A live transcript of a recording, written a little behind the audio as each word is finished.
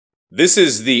This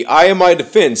is the IMI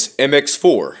Desfense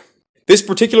MX4. This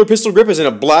particular pistol grip is in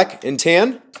a black and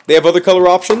tan. They have other color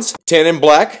options, tan and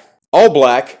black, all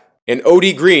black, and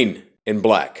OD green and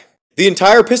black. The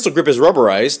entire pistol grip is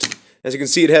rubberized. As you can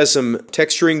see, it has some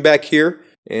texturing back here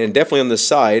and definitely on the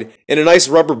side, and a nice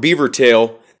rubber beaver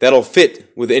tail that'll fit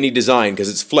with any design because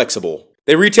it's flexible.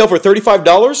 They retail for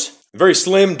 $35. Very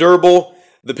slim, durable.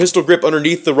 The pistol grip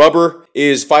underneath the rubber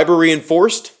is fiber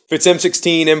reinforced. Fits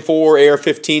M16, M4,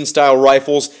 AR-15 style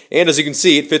rifles, and as you can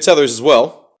see, it fits others as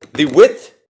well. The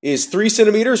width is 3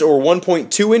 centimeters or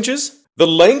 1.2 inches. The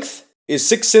length is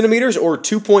 6 centimeters or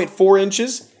 2.4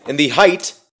 inches. And the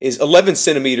height is 11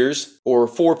 centimeters or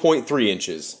 4.3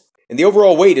 inches. And the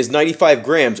overall weight is 95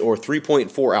 grams or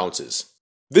 3.4 ounces.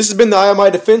 This has been the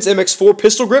IMI Desfense MX4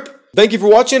 pistol grip. Thank you for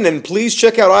watching, and please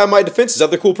check out IMI Desfense's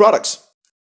other cool products.